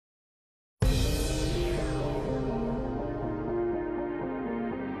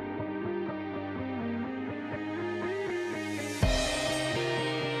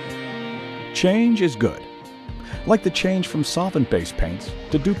Change is good. Like the change from solvent-based paints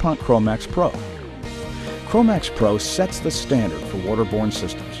to DuPont Cromax Pro. Cromax Pro sets the standard for waterborne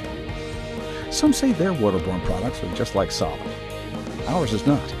systems. Some say their waterborne products are just like solvent. Ours is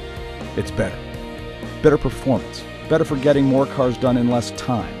not. It's better. Better performance. Better for getting more cars done in less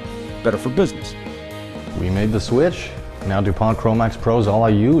time. Better for business. We made the switch. Now DuPont Cromax Pro is all I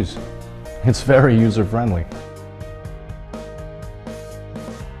use. It's very user-friendly.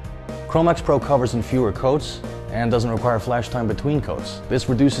 Cromax Pro covers in fewer coats and doesn't require flash time between coats. This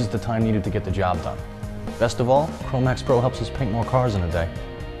reduces the time needed to get the job done. Best of all, Cromax Pro helps us paint more cars in a day.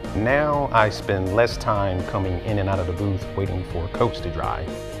 Now I spend less time coming in and out of the booth waiting for coats to dry.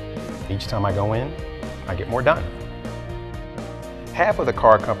 Each time I go in, I get more done. Half of the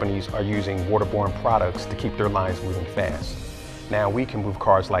car companies are using waterborne products to keep their lines moving fast. Now we can move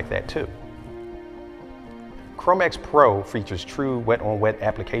cars like that too. Cromax Pro features true wet-on-wet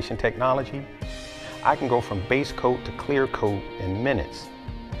application technology. I can go from base coat to clear coat in minutes.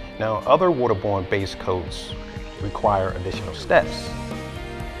 Now other waterborne base coats require additional steps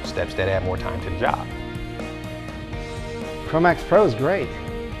that add more time to the job. Cromax Pro is great.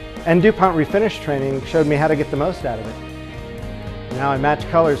 And DuPont Refinish training showed me how to get the most out of it. Now I match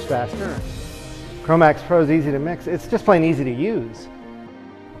colors faster. Cromax Pro is easy to mix. It's just plain easy to use.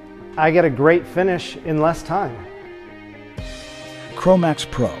 I get a great finish in less time. Cromax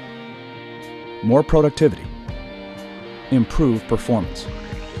Pro. More productivity. Improved performance.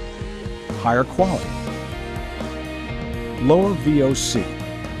 Higher quality. Lower VOC.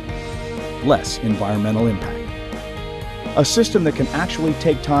 Less environmental impact. A system that can actually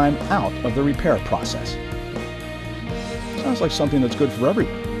take time out of the repair process. Sounds like something that's good for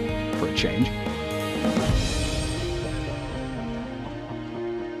everyone, for a change.